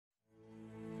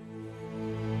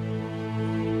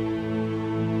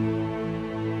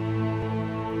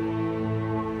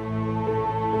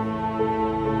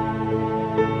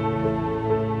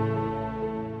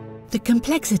The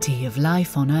complexity of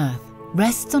life on Earth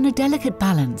rests on a delicate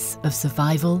balance of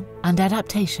survival and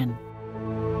adaptation.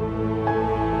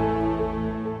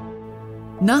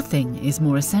 Nothing is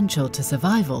more essential to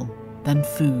survival than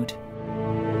food.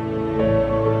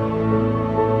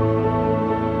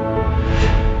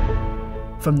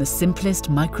 From the simplest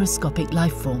microscopic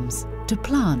life forms to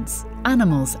plants,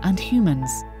 animals, and humans,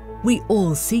 we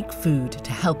all seek food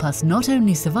to help us not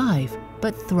only survive,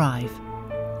 but thrive.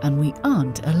 And we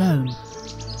aren't alone.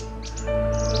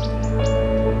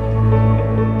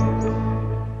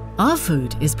 Our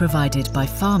food is provided by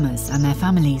farmers and their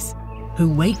families,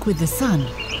 who wake with the sun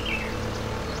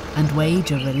and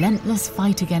wage a relentless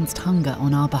fight against hunger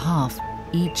on our behalf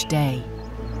each day.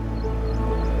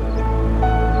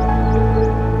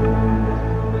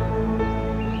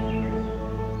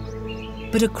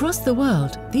 But across the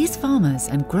world, these farmers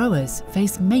and growers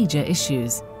face major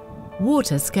issues: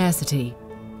 water scarcity,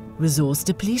 resource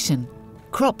depletion,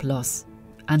 crop loss,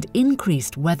 and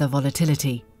increased weather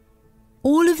volatility.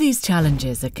 All of these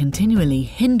challenges are continually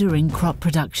hindering crop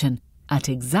production at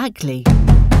exactly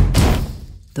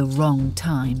the wrong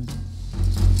time.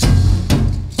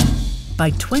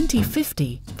 By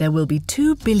 2050, there will be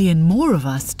 2 billion more of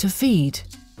us to feed.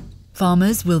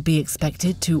 Farmers will be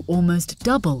expected to almost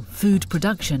double food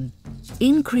production,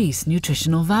 increase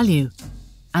nutritional value,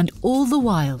 and all the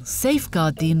while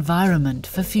safeguard the environment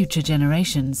for future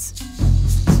generations.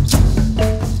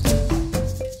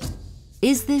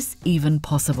 Is this even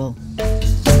possible?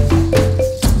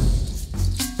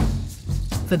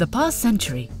 For the past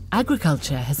century,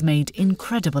 agriculture has made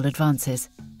incredible advances,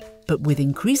 but with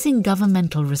increasing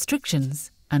governmental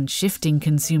restrictions and shifting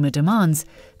consumer demands,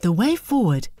 the way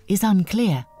forward is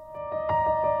unclear.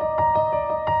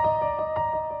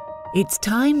 It's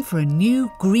time for a new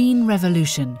green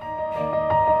revolution.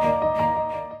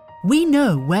 We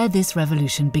know where this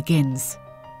revolution begins.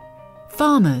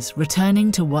 Farmers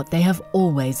returning to what they have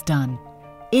always done,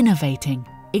 innovating,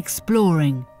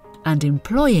 exploring, and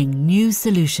employing new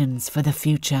solutions for the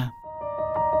future.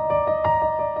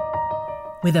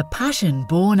 With a passion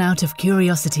born out of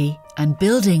curiosity and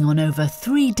building on over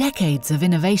 3 decades of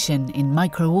innovation in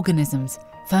microorganisms,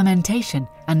 fermentation,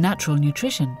 and natural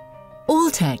nutrition,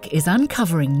 Alltech is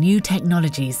uncovering new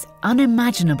technologies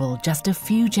unimaginable just a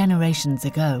few generations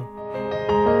ago.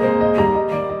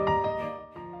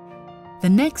 The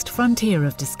next frontier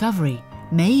of discovery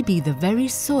may be the very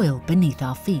soil beneath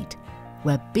our feet,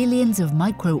 where billions of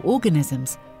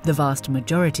microorganisms, the vast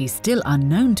majority still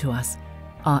unknown to us,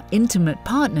 are intimate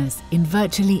partners in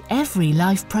virtually every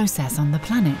life process on the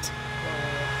planet.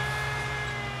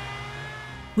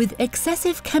 With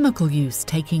excessive chemical use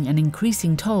taking an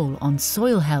increasing toll on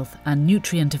soil health and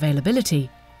nutrient availability,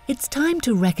 it's time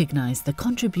to recognize the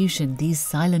contribution these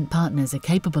silent partners are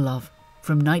capable of,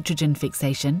 from nitrogen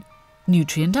fixation,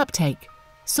 nutrient uptake,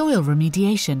 soil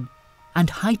remediation, and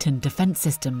heightened defense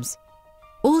systems.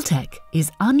 Alltech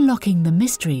is unlocking the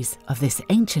mysteries of this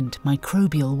ancient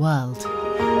microbial world.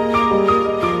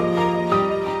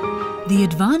 The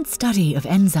advanced study of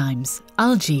enzymes,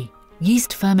 algae,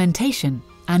 yeast fermentation,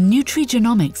 and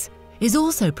nutrigenomics is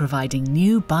also providing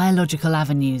new biological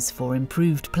avenues for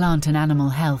improved plant and animal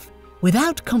health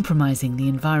without compromising the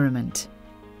environment.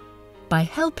 By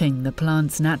helping the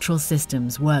plant's natural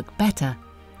systems work better,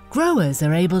 growers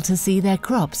are able to see their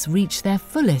crops reach their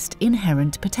fullest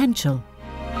inherent potential.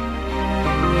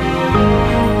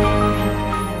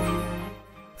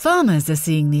 Farmers are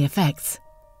seeing the effects.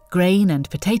 Grain and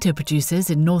potato producers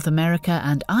in North America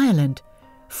and Ireland,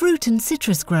 fruit and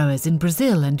citrus growers in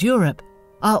Brazil and Europe,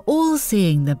 are all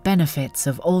seeing the benefits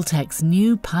of Alltech's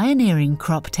new pioneering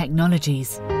crop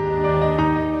technologies.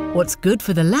 What's good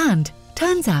for the land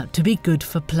turns out to be good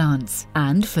for plants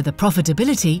and for the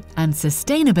profitability and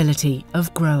sustainability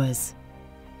of growers.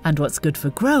 And what's good for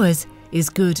growers is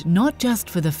good not just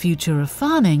for the future of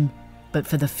farming, but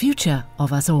for the future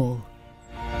of us all.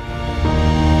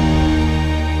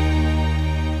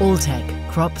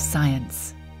 Alltech Crop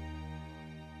Science.